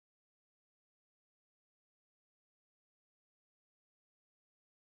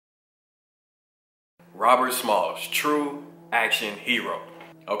Robert Smalls, true action hero.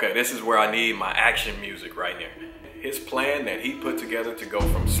 Okay, this is where I need my action music right here. His plan that he put together to go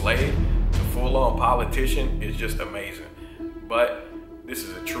from slave to full-on politician is just amazing. But this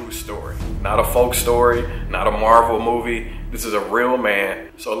is a true story, not a folk story, not a Marvel movie. This is a real man.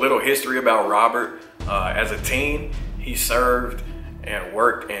 So a little history about Robert. As a teen, he served and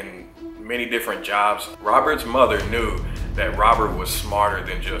worked in many different jobs. Robert's mother knew that Robert was smarter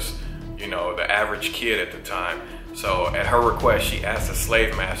than just, the average kid at the time. So at her request, she asked the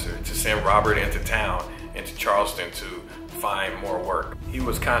slave master to send Robert into town, into Charleston, to find more work. He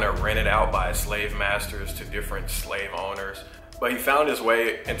was kind of rented out by slave masters to different slave owners. But he found his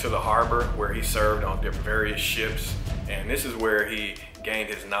way into the harbor where he served on various ships. And this is where he gained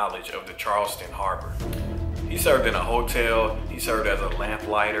his knowledge of the Charleston harbor. He served in a hotel. He served as a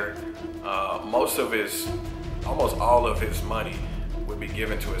lamplighter. Almost all of his money would be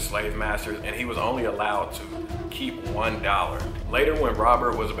given to his slave masters, and he was only allowed to keep $1. Later, when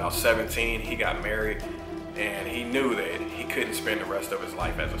Robert was about 17, he got married, and he knew that he couldn't spend the rest of his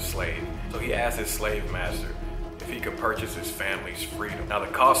life as a slave. So he asked his slave master if he could purchase his family's freedom. Now, the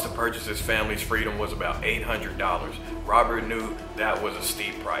cost to purchase his family's freedom was about $800. Robert knew that was a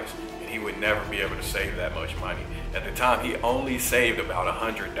steep price, and he would never be able to save that much money. At the time, he only saved about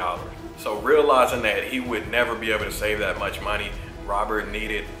 $100. So realizing that he would never be able to save that much money, Robert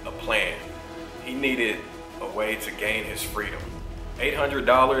needed a plan. He needed a way to gain his freedom.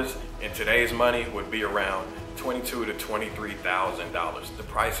 $800 in today's money would be around $22,000 to $23,000, the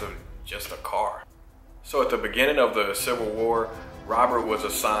price of just a car. So at the beginning of the Civil War, Robert was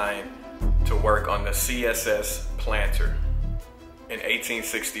assigned to work on the CSS Planter in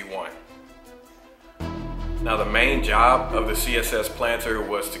 1861. Now, the main job of the CSS Planter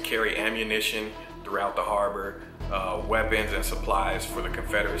was to carry ammunition throughout the harbor, weapons and supplies for the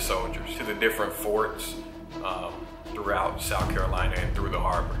Confederate soldiers to the different forts throughout South Carolina and through the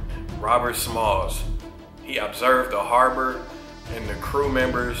harbor. Robert Smalls, he observed the harbor and the crew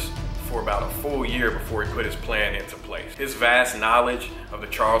members for about a full year before he put his plan into place. His vast knowledge of the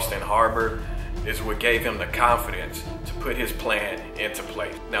Charleston harbor is what gave him the confidence to put his plan into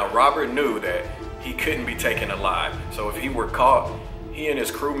place. Now, Robert knew that he couldn't be taken alive, so if he were caught, he and his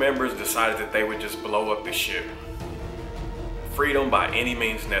crew members decided that they would just blow up the ship. Freedom by any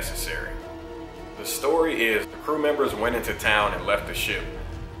means necessary. The story is the crew members went into town and left the ship.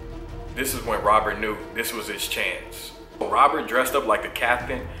 This is when Robert knew this was his chance. Robert dressed up like the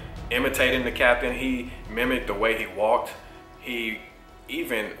captain, imitating the captain. He mimicked the way he walked. He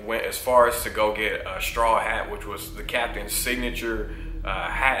even went as far as to go get a straw hat, which was the captain's signature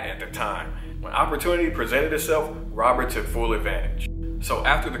hat at the time. When opportunity presented itself, Robert took full advantage. So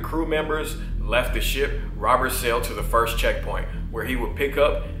after the crew members left the ship, Robert sailed to the first checkpoint where he would pick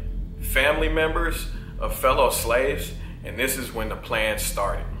up family members of fellow slaves, and this is when the plan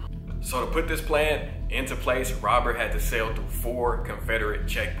started. So to put this plan into place, Robert had to sail through 4 Confederate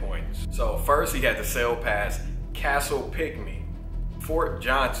checkpoints. So first he had to sail past Castle Pinckney, Fort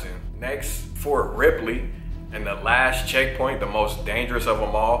Johnson, next Fort Ripley, and the last checkpoint, the most dangerous of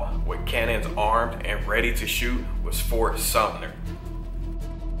them all, with cannons armed and ready to shoot, was Fort Sumter.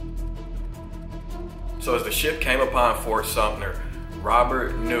 So as the ship came upon Fort Sumter,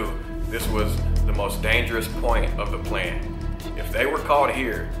 Robert knew this was the most dangerous point of the plan. If they were caught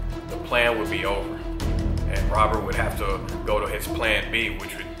here, the plan would be over, and Robert would have to go to his plan B,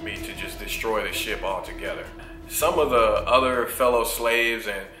 which would be to just destroy the ship altogether. Some of the other fellow slaves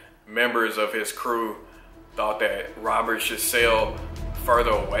and members of his crew thought that Robert should sail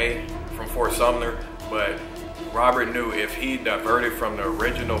further away from Fort Sumter, but Robert knew if he diverted from the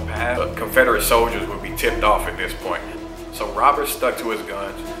original path, the Confederate soldiers would be tipped off at this point. So Robert stuck to his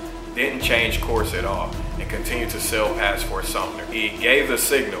guns, didn't change course at all, and continued to sail past Fort Sumter. He gave the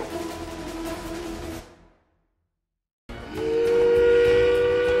signal.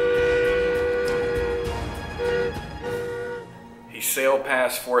 He sailed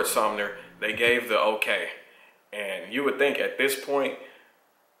past Fort Sumter. They gave the okay. And you would think at this point,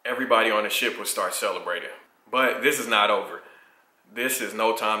 everybody on the ship would start celebrating. But this is not over. This is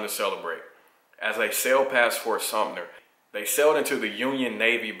no time to celebrate. As they sailed past Fort Sumter, they sailed into the Union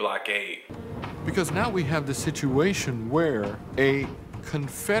Navy blockade. Because now we have the situation where a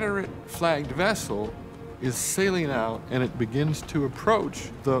Confederate flagged vessel is sailing out and it begins to approach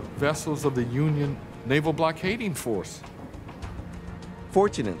the vessels of the Union naval blockading force.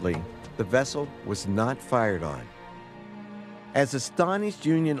 Fortunately, the vessel was not fired on. As astonished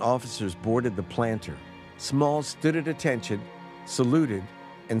Union officers boarded the Planter, Smalls stood at attention, saluted,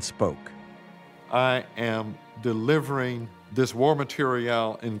 and spoke. I am delivering this war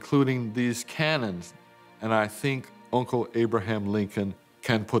material, including these cannons, and I think Uncle Abraham Lincoln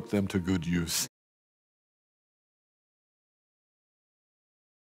can put them to good use.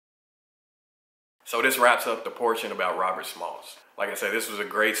 So this wraps up the portion about Robert Smalls. Like I said, this was a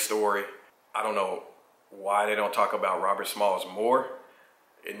great story. I don't know why they don't talk about Robert Smalls more.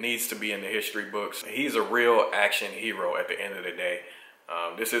 It needs to be in the history books. He's a real action hero at the end of the day.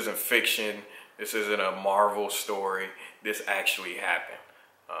 This isn't fiction. This isn't a Marvel story. This actually happened.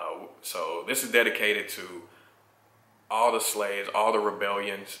 So this is dedicated to all the slaves, all the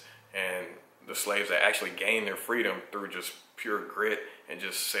rebellions, and the slaves that actually gained their freedom through just pure grit and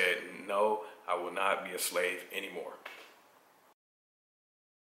just said, no, I will not be a slave anymore.